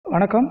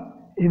வணக்கம்.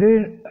 இது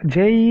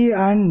JE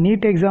and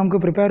NEET எக்ஸாமுக்கு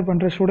ப்ரிப்பேர்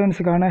பண்ணுற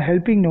ஸ்டூடெண்ட்ஸுக்கான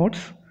ஹெல்பிங்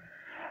நோட்ஸ்.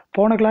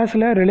 போன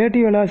கிளாஸில்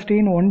ரிலேட்டிவ்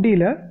வெலாசிட்டின்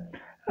 1Dயில்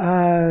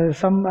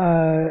சம்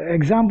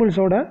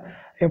எக்ஸாம்பிள்ஸோட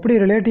எப்படி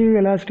ரிலேட்டிவ்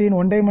வெலாசிட்டின்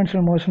 1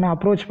 டைமென்ஷனல் மோஷனை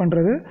அப்ரோச்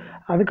பண்ணுறது,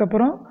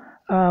 அதுக்கப்புறம்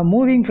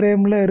மூவிங்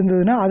ஃப்ரேமில்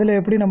இருந்ததுன்னா அதில்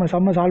எப்படி நம்ம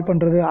சம்மை சால்வ்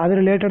பண்ணுறது,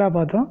 அது ரிலேட்டடாக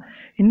பார்த்தோம்.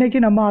 இன்றைக்கி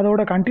நம்ம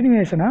அதோட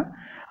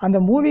கண்டினியூவேஷனாக அந்த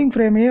மூவிங்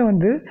ஃப்ரேமையே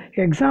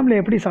எக்ஸாமில்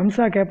எப்படி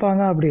சம்ஸாக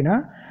கேட்பாங்க அப்படின்னா,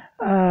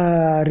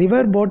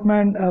 ரிவர்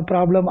போட்மேன்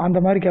ப்ராப்ளம் அந்த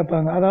மாதிரி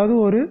கேட்பாங்க. அதாவது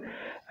ஒரு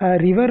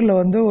ரிவரில்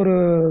ஒரு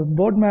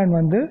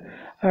போட்மேன்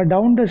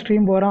டவுன் த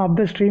ஸ்ட்ரீம் போகிறான், அப்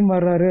த ஸ்ட்ரீம்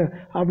வர்றாரு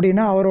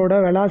அப்படின்னா அவரோட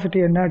வெலாசிட்டி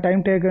என்ன,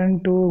 டைம் டேக்கன்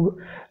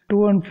டூ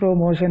அண்ட் ஃப்ரோ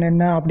மோஷன்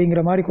என்ன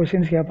அப்படிங்கிற மாதிரி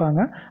கொஷின்ஸ்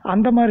கேட்பாங்க.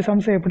 அந்த மாதிரி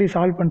சம்ஸை எப்படி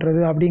சால்வ்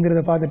பண்ணுறது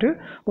அப்படிங்கிறத பார்த்துட்டு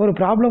ஒரு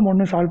ப்ராப்ளம்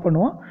ஒன்று சால்வ்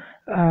பண்ணுவோம்.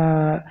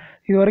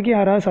 இது வரைக்கும்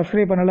யாராவது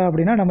சப்ஸ்கிரைப் பண்ணலை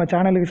அப்படின்னா நம்ம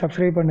சேனலுக்கு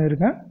சப்ஸ்கிரைப்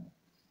பண்ணிருங்க.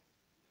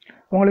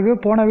 உங்களுக்கு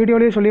போன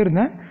வீடியோலேயே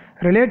சொல்லியிருந்தேன்,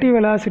 ரிலேட்டிவ்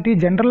வெலாசிட்டி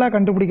ஜென்ரலாக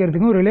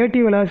கண்டுபிடிக்கிறதுக்கும்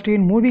ரிலேட்டிவ்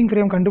வெலாசிட்டியின் மூவிங்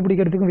ஃப்ரேம்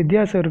கண்டுபிடிக்கிறதுக்கும்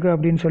வித்தியாசம் இருக்குது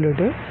அப்படின்னு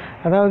சொல்லிட்டு.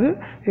 அதாவது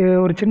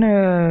ஒரு சின்ன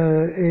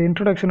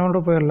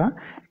இன்ட்ரொடக்ஷனோட போயிடலாம்.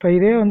 இப்போ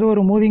இதே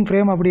ஒரு மூவிங்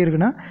ஃப்ரேம் அப்படி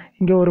இருக்குன்னா,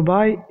 இங்கே ஒரு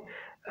பாய்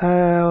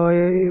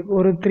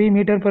ஒரு 3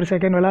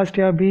 மீட்டர்/செகண்ட்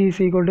velocity of B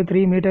is equal to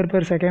 3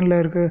 மீட்டர்/செகண்டில்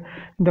இருக்குது.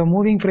 இந்த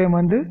மூவிங் ஃப்ரேம்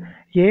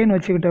ஏன்னு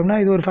வச்சுக்கிட்டோம்னா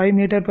இது ஒரு 5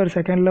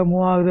 மீட்டர்/செகண்டில்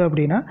மூவ் ஆகுது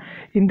அப்படின்னா,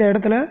 இந்த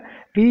இடத்துல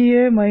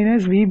விஏ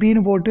மைனஸ்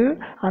விபின்னு போட்டு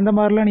அந்த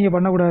மாதிரிலாம் நீங்கள்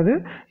பண்ணக்கூடாது.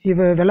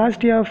 இப்போ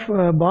வெலாசிட்டி ஆஃப்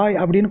பாய்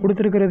அப்படின்னு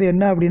கொடுத்துருக்கிறது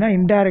என்ன அப்படின்னா,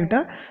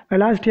 இன்டைரக்டாக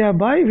velocity of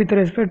boy with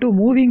respect to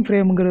moving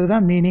ஃப்ரேமுங்கிறது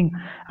தான் மீனிங்.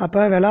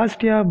 அப்போ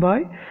velocity of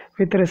boy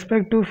with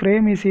respect to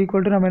frame is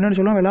equal to நம்ம என்னென்னு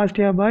சொல்லுவோம்,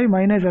 velocity of bye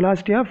minus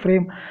velocity of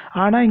frame.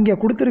 ஆனால் இங்கே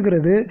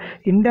கொடுத்துருக்கிறது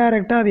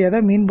இன்டைரக்டாக அது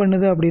எதை மீன்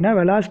பண்ணுது அப்படின்னா,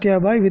 velocity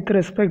of boy with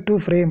respect to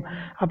frame.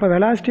 அப்போ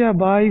velocity of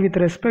boy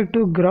with respect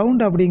to ground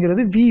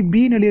அப்படிங்கிறது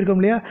விபின்னு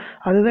எழுதியிருக்கோம் இல்லையா,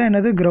 அதுதான்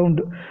என்னது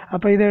கிரவுண்டு.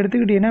 அப்போ இதை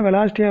எடுத்துக்கிட்டிங்கன்னா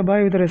velocity of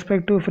boy with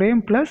respect to frame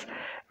plus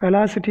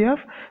velocity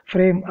of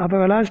frame. அப்போ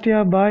velocity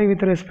of boy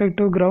with respect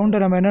to கிரவுண்டை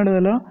நம்ம என்ன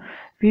எழுதலாம்,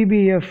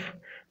 விபிஎஃப்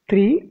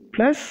 3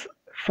 +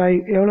 5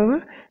 எவ்வளவு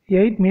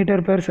 8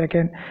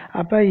 மீட்டர்/செகண்ட்.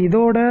 அப்போ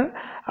இதோட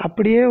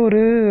அப்படியே ஒரு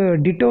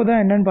டிட்டோ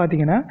தான் என்னன்னு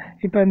பார்த்தீங்கன்னா,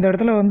 இப்போ இந்த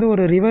இடத்துல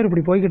ஒரு ரிவர்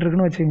இப்படி போய்கிட்டு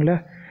இருக்குன்னு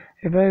வச்சுங்களேன்.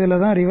 இப்போ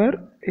இதில் தான் ரிவர்,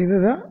 இது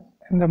தான்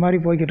இந்த மாதிரி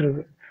போய்கிட்டு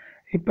இருக்கு.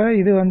 இப்போ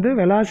இது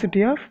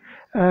velocity of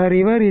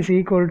river is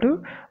equal to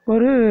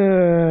ஒரு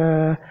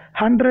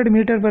 100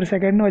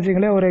 மீட்டர்/செகண்ட்னு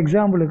வச்சுங்களேன் ஒரு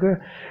எக்ஸாம்பிளுக்கு.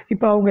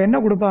 இப்போ அவங்க என்ன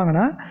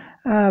கொடுப்பாங்கன்னா,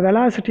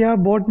 velocity of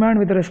boatman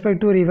with respect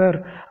to river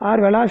or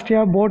velocity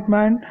of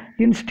boatman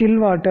in still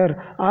water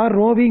or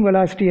roving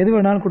velocity எது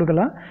வேணாலும்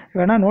கொடுக்கலாம்.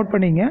 வேணால் நோட்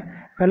பண்ணிங்க.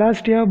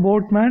 velocity of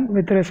boatman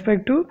with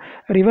respect to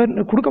river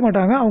கொடுக்க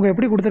மாட்டாங்க. அவங்க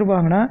எப்படி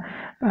கொடுத்துருப்பாங்கன்னா,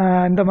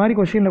 இந்த மாதிரி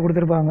கொஸ்டினில்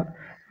கொடுத்துருப்பாங்க,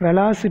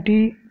 velocity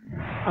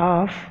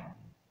of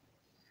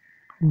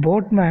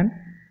boatman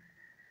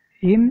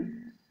in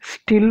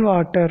still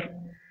water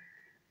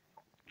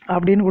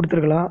அப்படின்னு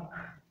கொடுத்துருக்கலாம்.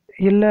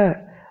 இல்லை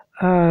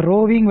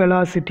ரோவிங்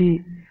வெலாசிட்டி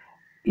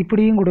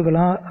இப்படியும்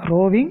கொடுக்கலாம்,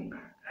 ரோவிங்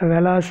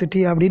வெலாசிட்டி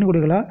அப்படின்னு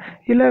கொடுக்கலாம்.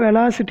 இல்லை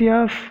velocity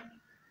of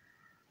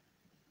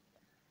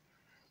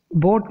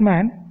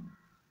boatman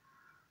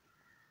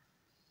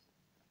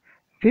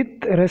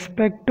with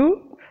respect to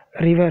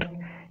river.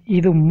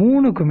 இது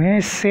மூணுக்குமே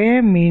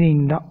சேம்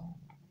மீனிங் தான்,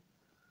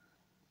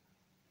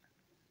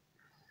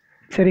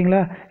 சரிங்களா?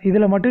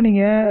 இதில் மட்டும்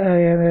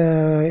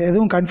நீங்கள்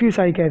எதுவும் கன்ஃபியூஸ்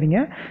ஆகிக்காதீங்க.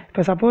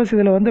 இப்போ சப்போஸ்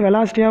இதில்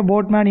velocity of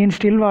boatman in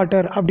still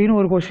water அப்படின்னு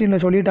ஒரு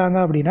கொஸ்டினில் சொல்லிட்டாங்க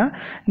அப்படின்னா,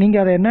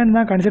 நீங்கள் அதை என்னென்னு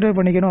தான் கன்சிடர்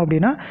பண்ணிக்கணும்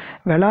அப்படின்னா,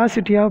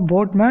 velocity of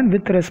boatman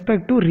with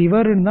respect to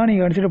ரிவர்னு தான்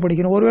நீங்கள் கன்சிடர்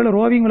பண்ணிக்கணும். ஒருவேளை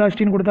ரோவிங்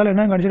வெலாசிட்டின்னு கொடுத்தாலும்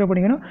என்ன கன்சிடர்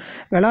பண்ணிக்கணும்,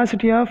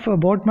 velocity of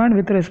boatman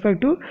with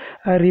respect to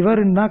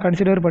ரிவர்னு தான்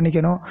கன்சிடர்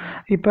பண்ணிக்கணும்.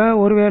 இப்போ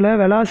ஒருவேளை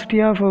velocity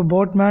of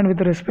boatman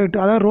with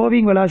respect அதாவது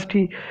ரோவிங்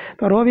வெலாசிட்டி,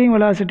 இப்போ ரோவிங்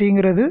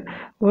வெலாசிட்டிங்கிறது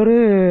ஒரு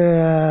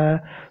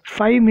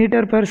 5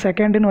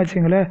 மீட்டர்/செகண்டுன்னு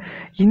வச்சுங்களேன்.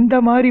 இந்த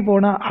மாதிரி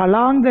போனால்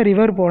அலாங் த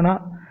ரிவர்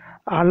போனால்,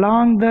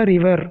 அலாங் த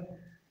ரிவர்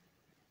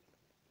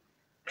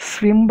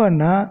ஸ்விம்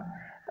பண்ணால்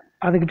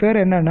அதுக்கு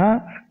பேர் என்னென்னா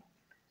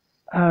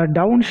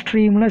டவுன்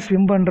ஸ்ட்ரீமில்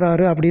ஸ்விம்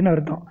பண்ணுறாரு அப்படின்னு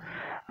அர்த்தம்.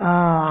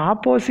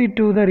 Opposite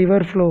to the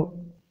river flow,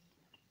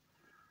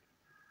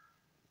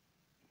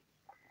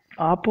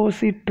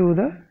 opposite to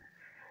the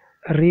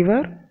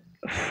river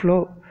flow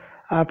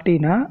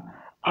அப்படின்னா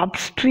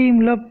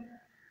அப்ஸ்ட்ரீமில்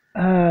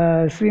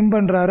ஸ்விம்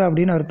பண்ணுறாரு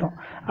அப்படின்னு அர்த்தம்.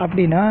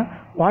 அப்படின்னா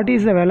what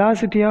is the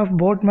velocity of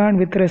boatman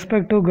with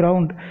respect to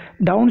ground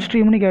down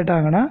ஸ்ட்ரீம்னு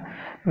கேட்டாங்கன்னா,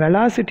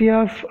 வெலாசிட்டி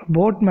ஆஃப்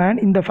போட்மேன்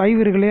இந்த 5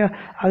 இருக்கு இல்லையா,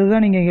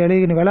 அதுதான் நீங்கள் இங்கே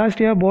எழுதிக்கணும்.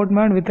 Velocity of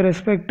boatman with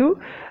respect to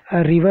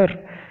river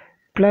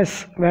plus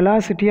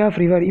velocity of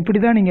river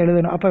இப்படி தான் நீங்கள்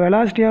எழுதணும். அப்போ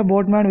velocity of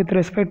boatman with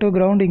respect to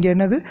ground இங்கே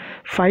என்னது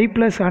 5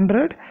 +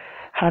 100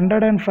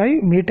 105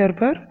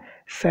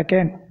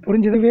 மீட்டர்/செகண்ட்.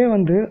 புரிஞ்சதுவே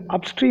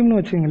அப்ஸ்ட்ரீம்னு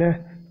வச்சுங்களேன்.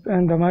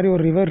 இந்த மாதிரி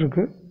ஒரு ரிவர்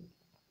இருக்குது,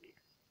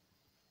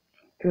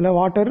 இதில்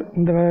வாட்டர்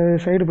இந்த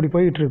சைடு இப்படி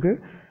போய்கிட்டுருக்கு,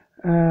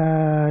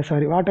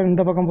 வாட்டர்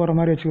இந்த பக்கம் போகிற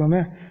மாதிரி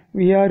வச்சுக்கோமே.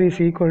 VR is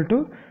equal to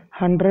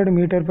 100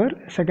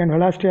 மீட்டர்/செகண்ட்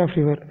velocity of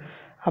river.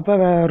 அப்போ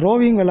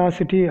ரோவிங்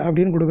வெலாசிட்டி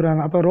அப்படின்னு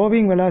கொடுக்குறாங்க. அப்போ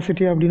ரோவிங்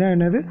வெலாசிட்டி அப்படின்னா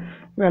என்னது,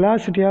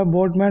 velocity of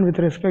boatman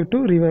with respect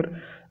to river.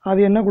 அது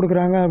என்ன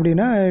கொடுக்குறாங்க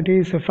அப்படின்னா இட்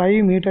இஸ்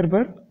 5 மீட்டர்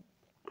பர்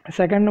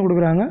செகண்ட்னு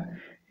கொடுக்குறாங்க.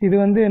 இது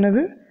வந்து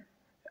என்னது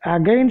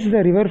அகைன்ஸ்ட் த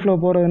ரிவர் ஃப்ளோ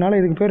போகிறதுனால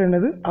இதுக்கு பேர்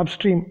என்னது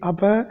அப்ஸ்ட்ரீம்.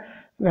 அப்போ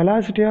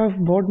velocity of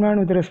boatman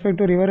with respect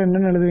to river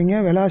என்னென்னு எழுதுவீங்க,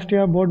 velocity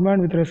of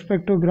boatman with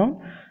respect to ground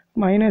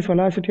minus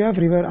velocity of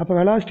river. அப்போ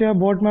velocity of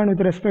boatman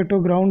with respect to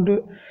ground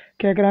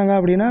கேட்குறாங்க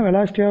அப்படின்னா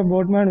velocity of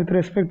boatman with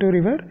respect to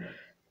river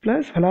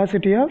plus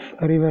velocity of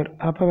river.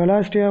 அப்போ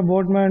velocity of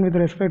boatman with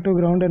respect to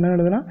ground என்ன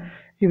எழுதுனா,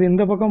 இது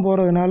இந்த பக்கம்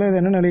போகிறதுனால இது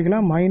என்ன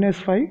நினைக்கலாம்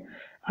 -5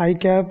 I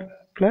cap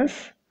plus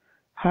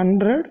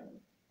 100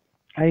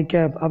 I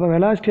cap. அப்போ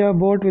velocity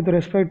of boat with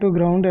respect to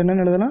ground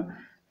என்னென்னு எழுதலாம்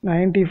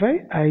 95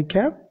 I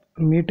cap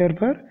metre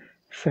per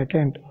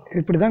second.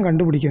 இப்படி தான்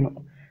கண்டுபிடிக்கணும்.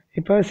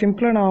 இப்போ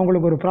சிம்பிளாக நான்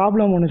உங்களுக்கு ஒரு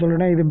ப்ராப்ளம் ஒன்று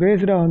சொல்கிறேன். இது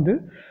பேஸ்டாக வந்து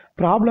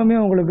ப்ராப்ளமே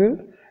உங்களுக்கு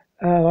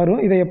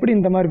வரும். இதை எப்படி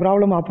இந்த மாதிரி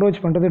ப்ராப்ளம் அப்ரோச்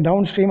பண்ணுறது,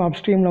 டவுன் ஸ்ட்ரீம் அப்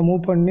ஸ்ட்ரீமில்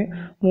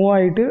மூவ்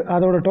ஆகிட்டு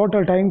அதோட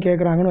டோட்டல் டைம்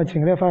கேட்குறாங்கன்னு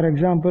வச்சுங்களேன். ஃபார்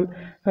எக்ஸாம்பிள்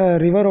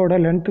ரிவரோட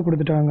லென்த்து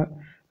கொடுத்துட்டாங்க.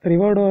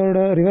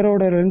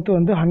 ரிவரோட லென்த்து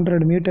வந்து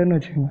 100 மீட்டர்னு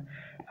வச்சுக்கோங்க.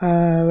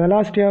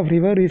 Velocity of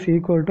river is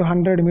equal to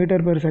 100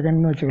 metre per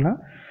செகண்ட்னு வச்சுக்கலாம்.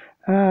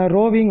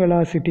 ரோவிங்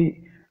வெலாசிட்டி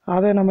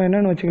அதை நம்ம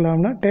என்னென்னு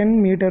வச்சுக்கலாம்னா 10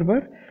 மீட்டர்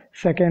பர்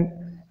செகண்ட்.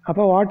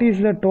 அப்போ what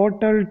is the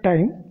total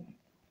time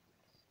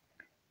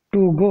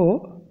to go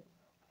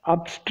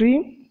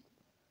upstream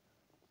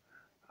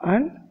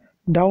and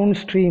down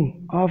stream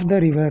of the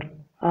river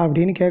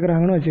அப்படின்னு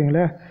கேட்குறாங்கன்னு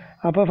வச்சுங்களேன்.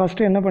 அப்போ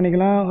ஃபஸ்ட்டு என்ன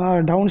பண்ணிக்கலாம்,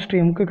 டவுன்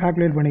ஸ்ட்ரீமுக்கு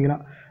கால்குலேட்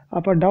பண்ணிக்கலாம்.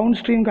 அப்போ டவுன்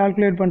ஸ்ட்ரீம்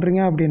கால்குலேட்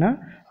பண்ணுறீங்க அப்படின்னா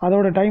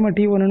அதோட டைமை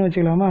T1ன்னு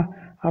வச்சுக்கலாமா.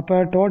 அப்போ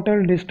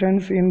total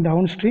distance in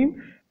down stream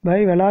by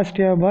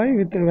velocity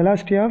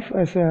of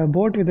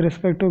boat with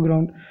respect to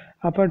ground.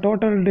 அப்போ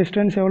டோட்டல்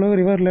டிஸ்டன்ஸ் எவ்வளோ,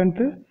 river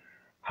length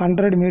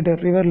 100 metre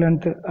river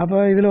length. அப்போ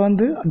இதில்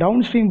வந்து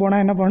டவுன் ஸ்ட்ரீம்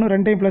போனால் என்ன பண்ணணும்,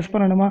 ரெண்டையும் ப்ளஸ்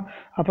பண்ணணுமா.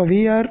 அப்போ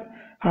VR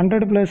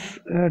 100 +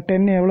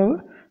 10 எவ்வளோ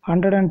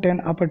 110.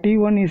 அப்போ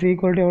T1 இஸ்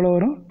ஈக்குவல் டு எவ்வளோ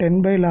வரும்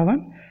 10/11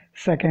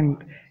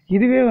 செகண்ட்.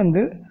 இதுவே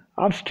வந்து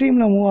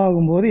அப்ஸ்ட்ரீமில் மூவ்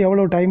ஆகும்போது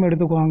எவ்வளோ டைம்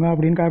எடுத்துக்குவாங்க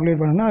அப்படின்னு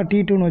கால்குலேட் பண்ணணும்னா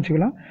T2ன்னு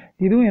வச்சுக்கலாம்.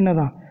 இதுவும் என்ன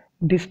தான்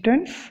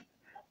distance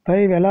by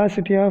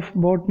velocity of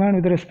boatman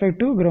with respect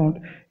to ground.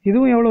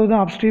 இதுவும் எவ்வளோ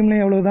தான்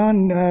அப்ஸ்ட்ரீம்லேயும் எவ்வளோ தான்,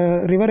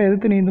 ரிவரை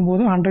எதிர்த்து நீந்தும்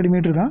போதும் 100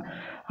 மீட்டர் தான்.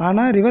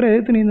 ஆனால் ரிவரை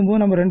எதிர்த்து நீந்தும்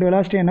போது நம்ம 2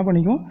 வெலாசிட்டி என்ன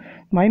பண்ணிக்குவோம்,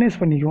 மைனஸ்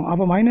பண்ணிக்குவோம்.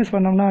 அப்போ மைனஸ்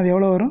பண்ணோம்னா அது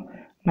எவ்வளோ வரும்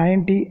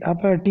 90.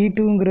 அப்போ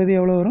T2ங்கிறது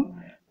எவ்வளோ வரும்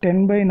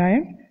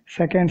 10/9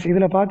 செகண்ட்ஸ்.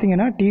 இதில்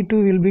பார்த்தீங்கன்னா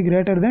T2 will be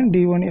greater than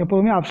D1.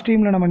 எப்போவுமே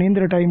அப்ஸ்ட்ரீமில் நம்ம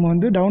நீந்துற டைம்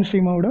வந்து டவுன்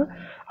ஸ்ட்ரீமோட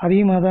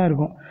அதிகமாக தான்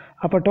இருக்கும்.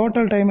 அப்போ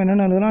டோட்டல் டைம்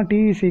என்னென்னு எழுதலாம்,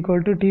 T is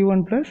equal to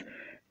T1 +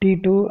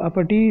 T2. அப்போ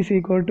T is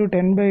equal to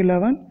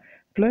 10/11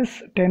 plus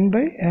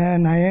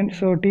 10/9.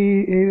 So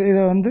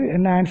இதை வந்து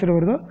என்ன ஆன்சர்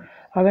வருதோ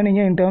அதை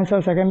நீங்கள் இன் டேர்ம்ஸ்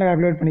ஆஃப் செகண்டில்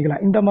கால்குலேட்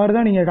பண்ணிக்கலாம். இந்த மாதிரி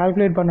தான் நீங்கள்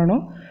கால்குலேட்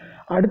பண்ணணும்.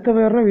 அடுத்த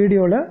வர்ற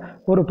வீடியோவில்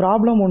ஒரு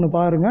ப்ராப்ளம் ஒன்று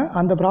பாருங்கள்.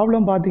 அந்த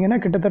ப்ராப்ளம் பார்த்தீங்கன்னா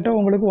கிட்டத்தட்ட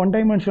உங்களுக்கு 1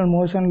 டைமென்ஷனல்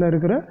மோஷனில்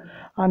இருக்கிற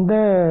அந்த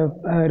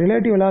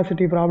ரிலேட்டிவ்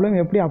வெலாசிட்டி ப்ராப்ளம்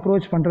எப்படி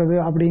அப்ரோச் பண்ணுறது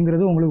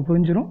அப்படிங்கிறது உங்களுக்கு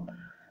புரிஞ்சிடும்.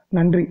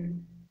 நன்றி.